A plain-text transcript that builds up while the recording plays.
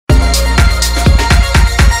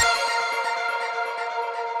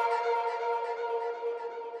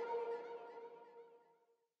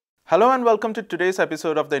Hello and welcome to today's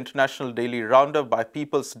episode of the International Daily Roundup by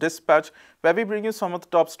People's Dispatch, where we bring you some of the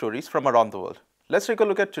top stories from around the world. Let's take a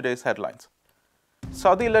look at today's headlines.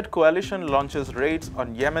 Saudi-led coalition launches raids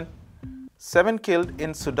on Yemen, 7 killed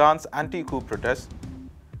in Sudan's anti-coup protests,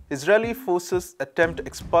 Israeli forces attempt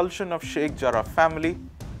expulsion of Sheikh Jarrah family,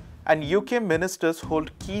 and UK ministers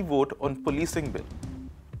hold key vote on policing bill.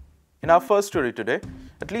 In our first story today,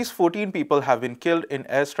 at least 14 people have been killed in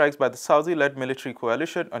airstrikes by the Saudi-led military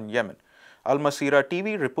coalition on Yemen. Al Masirah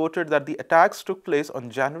TV reported that the attacks took place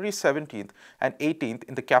on January 17th and 18th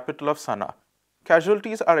in the capital of Sanaa.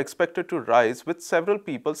 Casualties are expected to rise, with several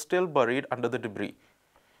people still buried under the debris.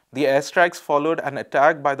 The airstrikes followed an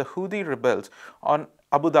attack by the Houthi rebels on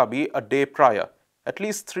Abu Dhabi a day prior. At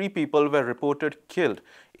least 3 people were reported killed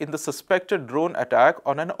in the suspected drone attack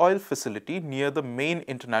on an oil facility near the main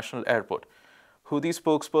international airport. Houthi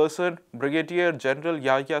spokesperson Brigadier General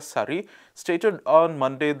Yahya Saree stated on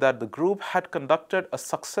Monday that the group had conducted a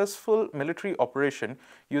successful military operation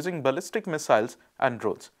using ballistic missiles and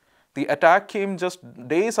drones. The attack came just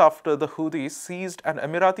days after the Houthis seized an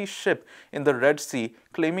Emirati ship in the Red Sea,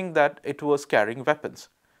 claiming that it was carrying weapons.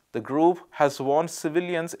 The group has warned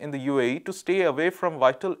civilians in the UAE to stay away from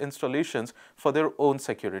vital installations for their own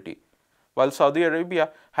security. While Saudi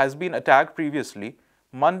Arabia has been attacked previously,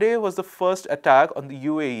 Monday was the first attack on the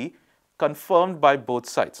UAE confirmed by both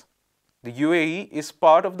sides. The UAE is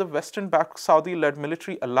part of the Western-backed Saudi-led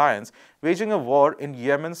military alliance waging a war in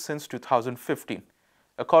Yemen since 2015.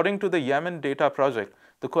 According to the Yemen Data Project,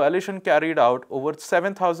 the coalition carried out over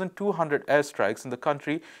 7,200 airstrikes in the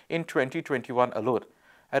country in 2021 alone.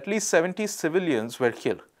 At least 70 civilians were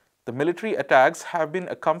killed. The military attacks have been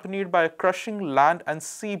accompanied by a crushing land and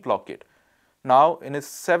sea blockade. Now, in its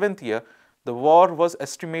 7th year, the war was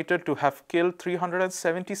estimated to have killed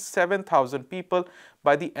 377,000 people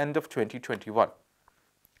by the end of 2021.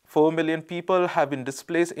 4 million people have been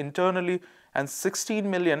displaced internally and 16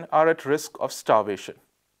 million are at risk of starvation.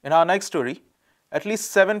 In our next story, at least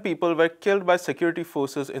 7 people were killed by security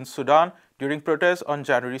forces in Sudan during protests on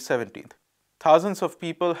January 17th. Thousands of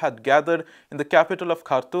people had gathered in the capital of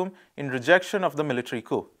Khartoum in rejection of the military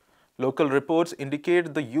coup. Local reports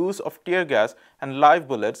indicate the use of tear gas and live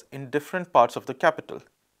bullets in different parts of the capital.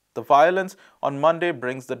 The violence on Monday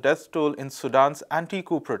brings the death toll in Sudan's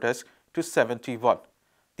anti-coup protests to 71.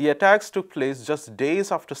 The attacks took place just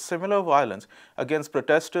days after similar violence against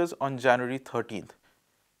protesters on January 13th.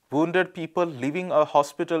 Wounded people leaving a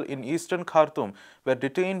hospital in eastern Khartoum were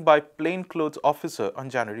detained by plainclothes officer on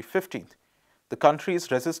January 15th. The country's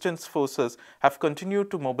resistance forces have continued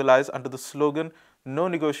to mobilize under the slogan, "No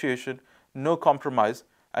negotiation, no compromise,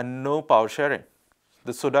 and no power sharing."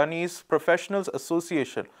 The Sudanese Professionals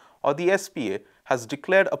Association, or the SPA, has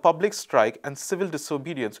declared a public strike and civil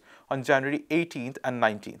disobedience on January 18th and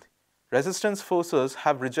 19th. Resistance forces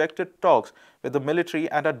have rejected talks with the military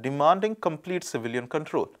and are demanding complete civilian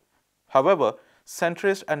control. However,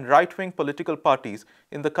 centrist and right-wing political parties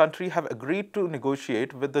in the country have agreed to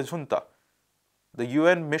negotiate with the junta. The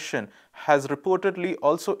UN mission has reportedly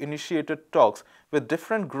also initiated talks with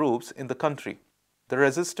different groups in the country. The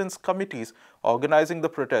resistance committees organizing the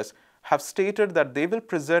protests have stated that they will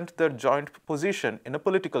present their joint position in a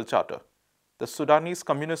political charter. The Sudanese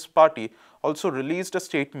Communist Party also released a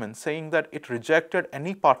statement saying that it rejected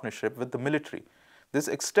any partnership with the military. This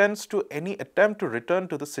extends to any attempt to return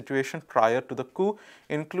to the situation prior to the coup,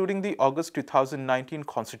 including the August 2019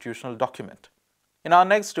 constitutional document. In our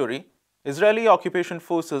next story, Israeli occupation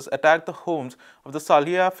forces attacked the homes of the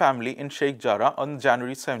Salhiya family in Sheikh Jarrah on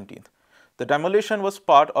January 17th. The demolition was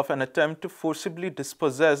part of an attempt to forcibly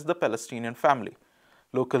dispossess the Palestinian family.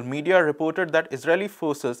 Local media reported that Israeli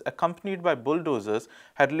forces, accompanied by bulldozers,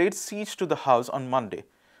 had laid siege to the house on Monday.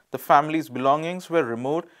 The family's belongings were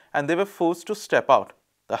removed and they were forced to step out.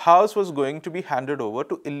 The house was going to be handed over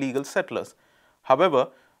to illegal settlers.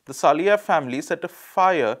 However, the Salhiya family set a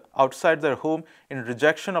fire outside their home in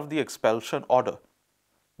rejection of the expulsion order.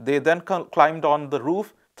 They then climbed on the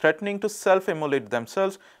roof, threatening to self-immolate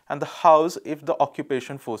themselves and the house if the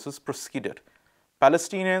occupation forces proceeded.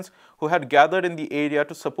 Palestinians who had gathered in the area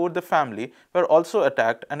to support the family were also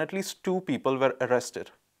attacked and at least 2 people were arrested.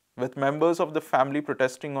 With members of the family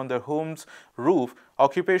protesting on their home's roof,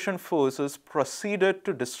 occupation forces proceeded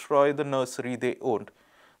to destroy the nursery they owned.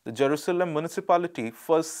 The Jerusalem municipality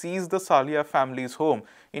first seized the Salhiya family's home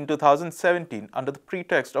in 2017 under the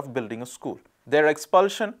pretext of building a school. Their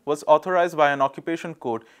expulsion was authorized by an occupation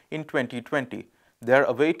court in 2020. They are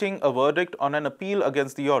awaiting a verdict on an appeal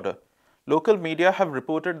against the order. Local media have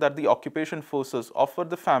reported that the occupation forces offered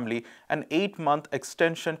the family an 8-month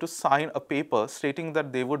extension to sign a paper stating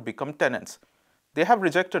that they would become tenants. They have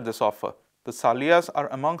rejected this offer. The Salhiyas are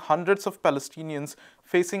among hundreds of Palestinians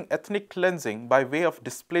facing ethnic cleansing by way of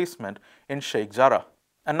displacement in Sheikh Jarrah.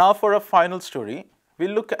 And now for a final story, we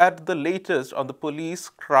look at the latest on the police,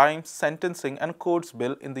 crime, sentencing and courts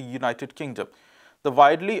bill in the United Kingdom. The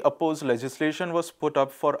widely opposed legislation was put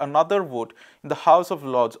up for another vote in the House of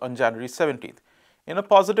Lords on January 17th. In a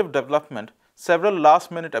positive development, several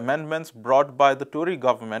last-minute amendments brought by the Tory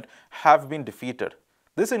government have been defeated.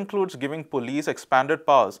 This includes giving police expanded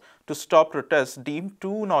powers to stop protests deemed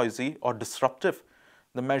too noisy or disruptive.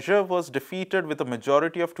 The measure was defeated with a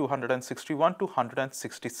majority of 261 to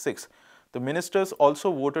 166. The ministers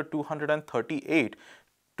also voted 238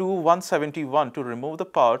 to 171 to remove the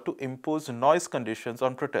power to impose noise conditions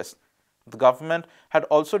on protests. The government had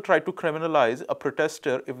also tried to criminalize a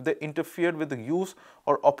protester if they interfered with the use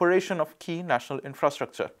or operation of key national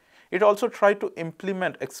infrastructure. It also tried to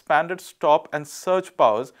implement expanded stop and search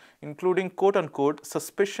powers, including quote-unquote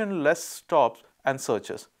suspicion-less stops and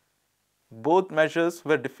searches. Both measures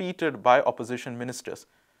were defeated by opposition ministers.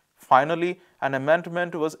 Finally, an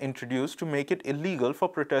amendment was introduced to make it illegal for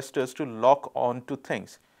protesters to lock on to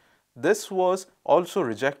things. This was also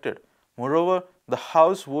rejected. Moreover, the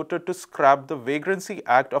House voted to scrap the Vagrancy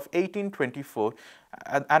Act of 1824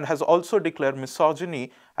 and has also declared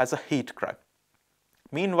misogyny as a hate crime.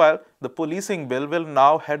 Meanwhile, the policing bill will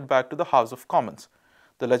now head back to the House of Commons.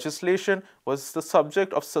 The legislation was the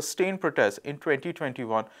subject of sustained protests in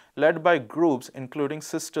 2021, led by groups including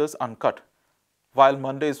Sisters Uncut. While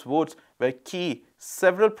Monday's votes were key,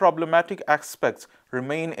 several problematic aspects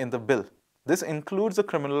remain in the bill. This includes the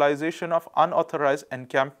criminalization of unauthorized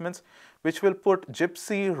encampments, which will put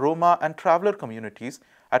Gypsy, Roma, and traveler communities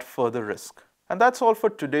at further risk. And that's all for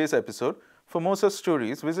today's episode. For more such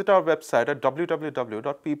stories, visit our website at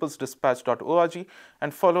www.peoplesdispatch.org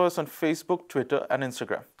and follow us on Facebook, Twitter, and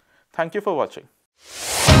Instagram. Thank you for watching.